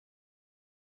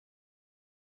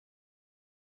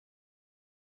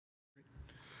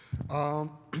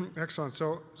Excellent.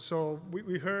 So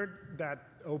we heard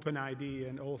that OpenID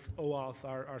and OAuth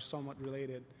are somewhat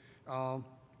related.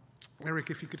 Eric,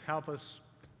 if you could help us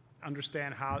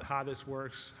understand how this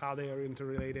works, how they are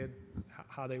interrelated,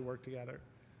 how they work together.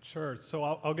 Sure. So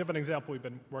I'll give an example we've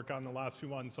been working on the last few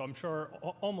months. So I'm sure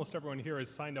almost everyone here has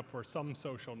signed up for some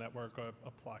social network,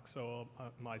 a Plaxo,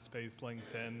 MySpace,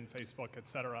 LinkedIn, Facebook, et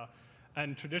cetera.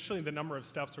 And traditionally, the number of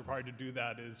steps required to do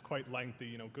that is quite lengthy.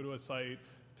 You know, go to a site,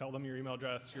 tell them your email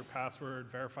address, your password,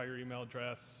 verify your email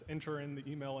address, enter in the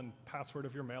email and password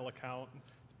of your mail account,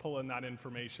 pull in that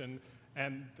information.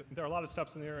 And there are a lot of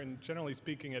steps in there, and generally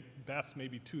speaking, at best,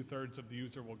 maybe 2/3 of the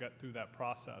user will get through that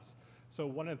process. So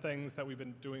one of the things that we've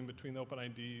been doing between the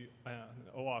OpenID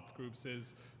and OAuth groups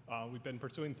is we've been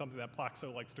pursuing something that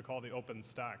Plaxo likes to call the open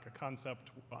stack, a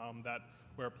concept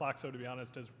where Plaxo, to be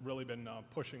honest, has really been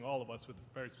pushing all of us with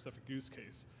a very specific use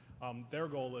case. Their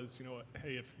goal is, you know,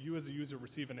 hey, if you as a user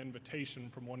receive an invitation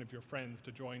from one of your friends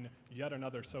to join yet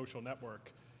another social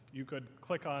network, you could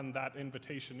click on that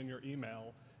invitation in your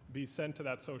email, be sent to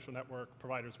that social network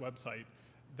provider's website.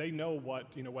 They know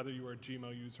what, you know, whether you are a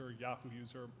Gmail user, Yahoo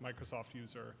user, Microsoft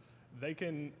user, they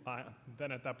can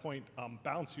then at that point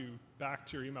bounce you back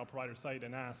to your email provider site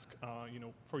and ask, you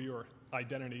know, for your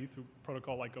identity through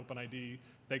protocol like OpenID.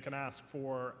 They can ask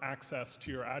for access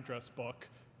to your address book,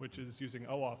 which is using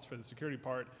OAuth for the security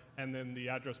part, and then the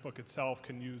address book itself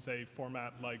can use a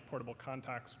format like portable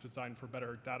contacts designed for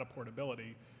better data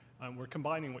portability. We're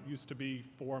combining what used to be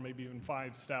 4, maybe even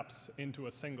 5 steps into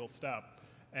a single step.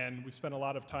 And we've spent a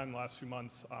lot of time the last few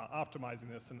months optimizing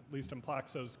this, and at least in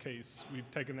Plaxo's case,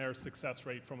 we've taken their success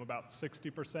rate from about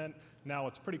 60%. Now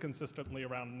it's pretty consistently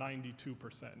around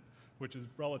 92%, which is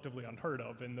relatively unheard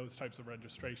of in those types of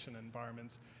registration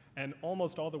environments. And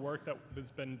almost all the work that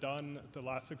has been done the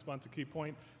last 6 months at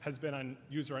Keypoint has been on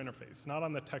user interface, not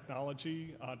on the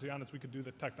technology. To be honest, we could do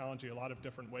the technology a lot of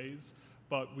different ways,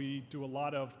 but we do a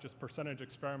lot of just percentage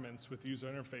experiments with the user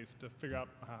interface to figure out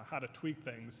how to tweak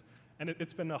things. And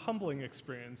it's been a humbling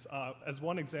experience. As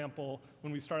one example,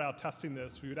 when we started out testing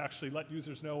this, we would actually let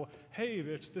users know, hey,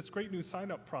 there's this great new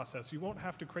sign-up process. You won't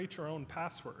have to create your own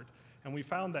password. And we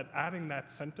found that adding that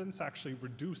sentence actually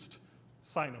reduced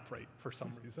sign-up rate for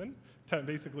some reason, to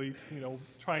basically, you know,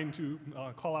 trying to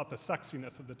call out the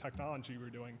sexiness of the technology we're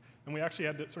doing. And we actually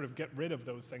had to sort of get rid of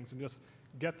those things and just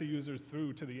get the users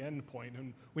through to the end point.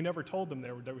 And we never told them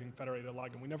they were doing federated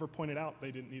login. We never pointed out they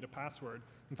didn't need a password.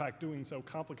 In fact, doing so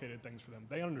complicated things for them.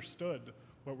 They understood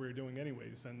what we were doing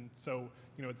anyways. And so,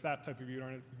 you know, it's that type of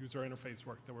user interface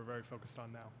work that we're very focused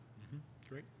on now.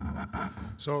 Great.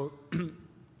 So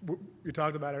you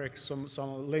talked about, Eric, some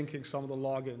linking some of the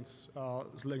logins,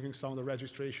 linking some of the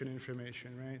registration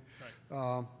information, right?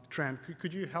 Right. Trent,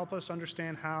 could you help us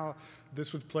understand how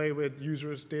this would play with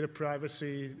users' data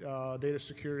privacy, data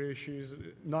security issues,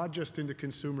 not just in the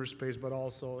consumer space, but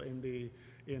also in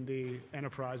the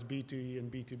enterprise B2E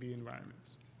and B2B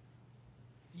environments?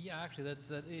 Yeah, actually, that's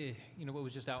you know, what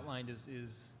was just outlined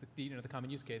is the, you know, the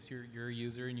common use case. You're a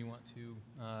user and you want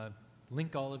to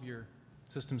link all of your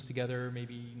systems together,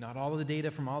 maybe not all of the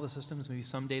data from all the systems, maybe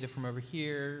some data from over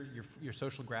here, your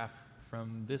social graph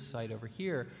from this site over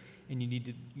here, and you need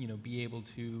to, you know, be able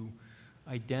to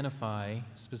identify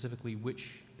specifically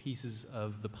which pieces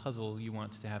of the puzzle you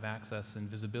want to have access and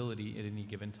visibility at any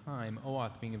given time.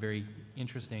 OAuth being a very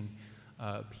interesting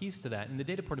piece to that. In the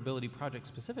data portability project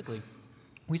specifically,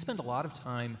 we spent a lot of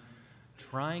time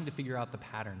trying to figure out the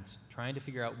patterns, trying to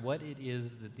figure out what it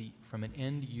is that from an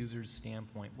end user's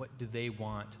standpoint, what do they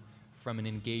want from an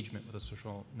engagement with a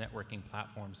social networking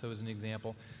platform. So as an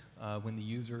example, when the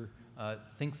user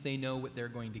thinks they know what they're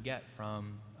going to get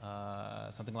from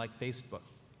something like Facebook,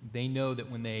 they know that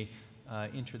when they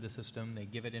enter the system, they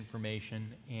give it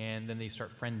information, and then they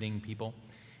start friending people.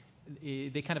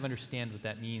 They kind of understand what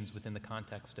that means within the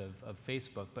context of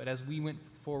Facebook. But as we went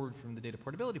forward from the data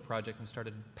portability project and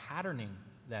started patterning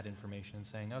that information and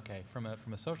saying, okay, from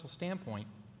a social standpoint,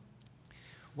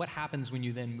 what happens when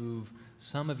you then move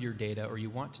some of your data, or you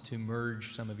want to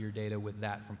merge some of your data with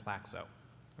that from Plaxo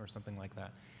or something like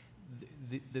that?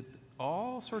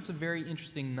 All sorts of very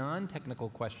interesting non-technical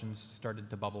questions started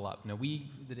to bubble up. Now,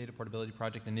 the data portability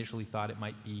project, initially thought it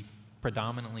might be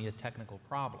predominantly a technical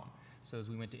problem. So as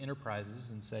we went to enterprises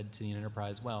and said to the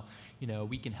enterprise, well, you know,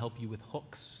 we can help you with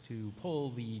hooks to pull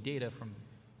the data from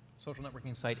social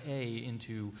networking site A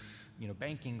into, you know,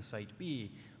 banking site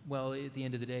B. Well, at the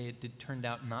end of the day, it turned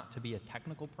out not to be a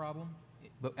technical problem.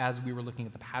 But as we were looking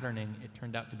at the patterning, it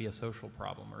turned out to be a social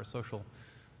problem or a social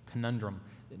conundrum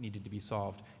that needed to be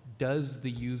solved. Does the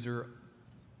user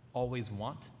always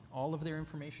want all of their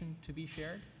information to be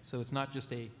shared? So it's not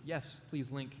just a, yes,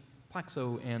 please link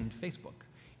Plaxo and Facebook.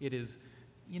 It is,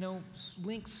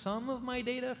 link some of my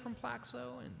data from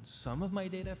Plaxo and some of my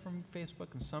data from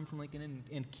Facebook and some from LinkedIn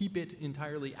and keep it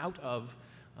entirely out of,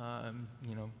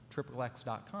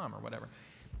 XXX.com or whatever.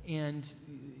 And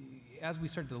as we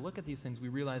started to look at these things, we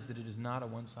realized that it is not a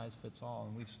one-size-fits-all,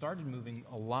 and we've started moving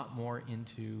a lot more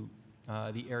into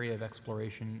the area of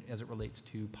exploration as it relates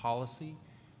to policy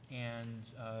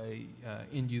and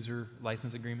end-user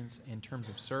license agreements in terms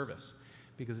of service,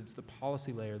 because it's the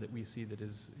policy layer that we see that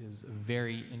is a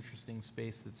very interesting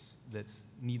space that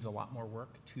needs a lot more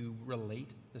work to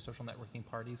relate the social networking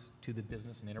parties to the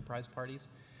business and enterprise parties,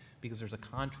 because there's a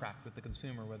contract with the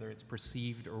consumer, whether it's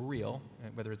perceived or real,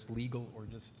 whether it's legal or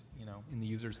just in the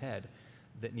user's head,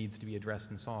 that needs to be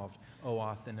addressed and solved.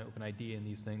 OAuth and OpenID and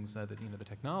these things that the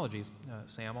technologies,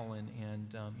 SAML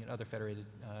and other federated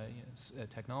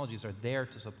technologies are there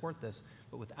to support this,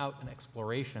 but without an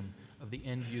exploration of the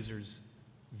end user's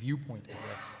viewpoint of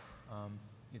this,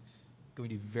 it's going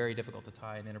to be very difficult to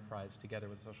tie an enterprise together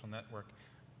with a social network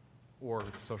or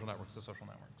social networks to social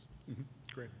networks. Mm-hmm.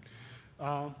 Great.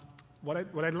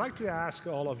 What I'd like to ask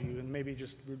all of you, and maybe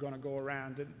just we're going to go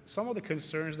around, and some of the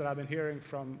concerns that I've been hearing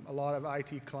from a lot of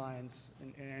IT clients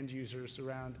and end users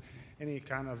around any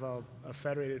kind of a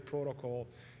federated protocol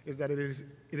is that it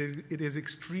is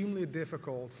extremely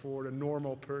difficult for the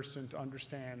normal person to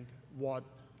understand what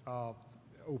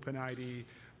OpenID,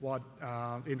 what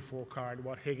InfoCard,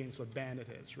 what Higgins, what Bandit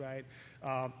is, right?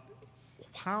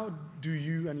 How do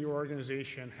you and your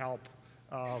organization help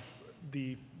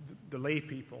the lay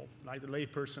people, like the lay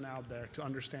person out there, to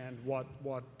understand what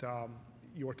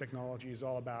your technology is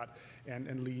all about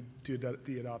and lead to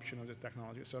the adoption of this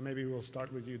technology? So maybe we'll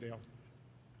start with you, Dale.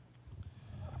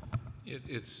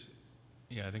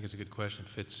 I think it's a good question.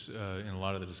 It fits in a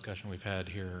lot of the discussion we've had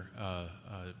here,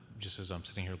 just as I'm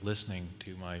sitting here listening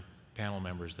to my panel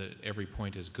members, that every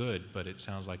point is good, but it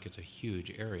sounds like it's a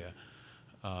huge area.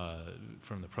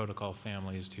 From the protocol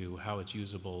families to how it's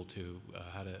usable to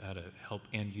how to help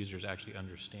end users actually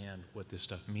understand what this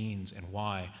stuff means and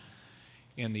why.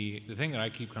 And the thing that I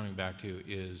keep coming back to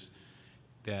is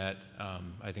that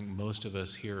I think most of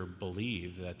us here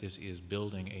believe that this is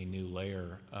building a new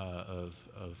layer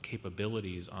of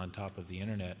capabilities on top of the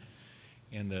internet.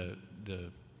 And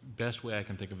the best way I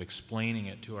can think of explaining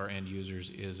it to our end users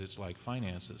is it's like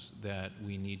finances, that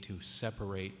we need to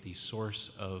separate the source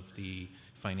of the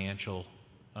financial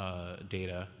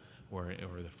data or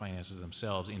the finances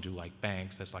themselves into like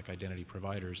banks, that's like identity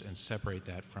providers, and separate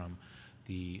that from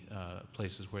the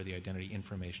places where the identity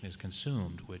information is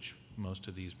consumed, which most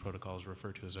of these protocols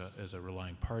refer to as a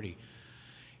relying party.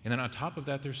 And then on top of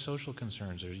that, there's social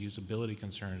concerns, there's usability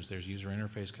concerns, there's user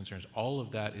interface concerns. All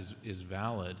of that is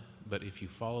valid, but if you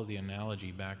follow the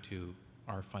analogy back to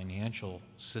our financial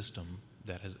system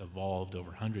that has evolved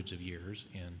over hundreds of years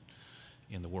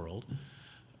in the world,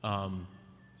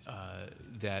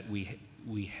 that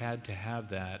we had to have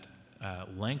that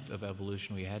length of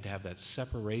evolution, we had to have that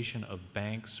separation of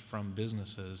banks from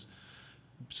businesses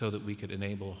so that we could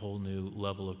enable a whole new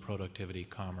level of productivity,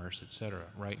 commerce, et cetera.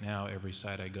 Right now, every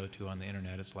site I go to on the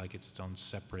internet, it's like it's its own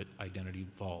separate identity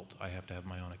vault. I have to have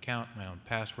my own account, my own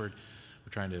password.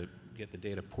 We're trying to get the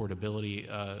data portability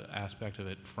aspect of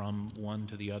it from one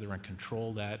to the other and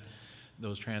control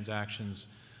those transactions.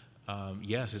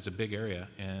 Yes, it's a big area,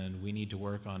 and we need to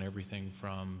work on everything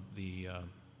from the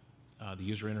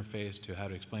user interface to how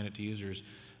to explain it to users.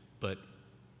 But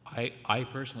I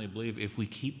personally believe if we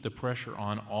keep the pressure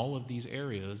on all of these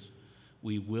areas,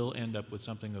 we will end up with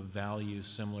something of value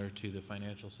similar to the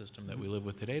financial system that we live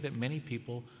with today, that many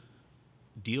people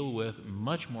deal with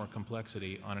much more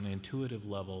complexity on an intuitive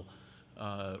level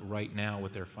right now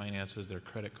with their finances, their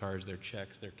credit cards, their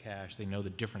checks, their cash. They know the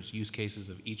different use cases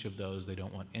of each of those. They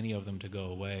don't want any of them to go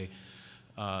away.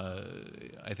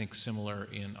 I think similar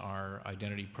in our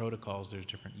identity protocols, there's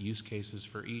different use cases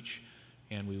for each,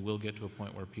 and we will get to a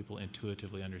point where people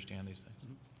intuitively understand these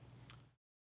things.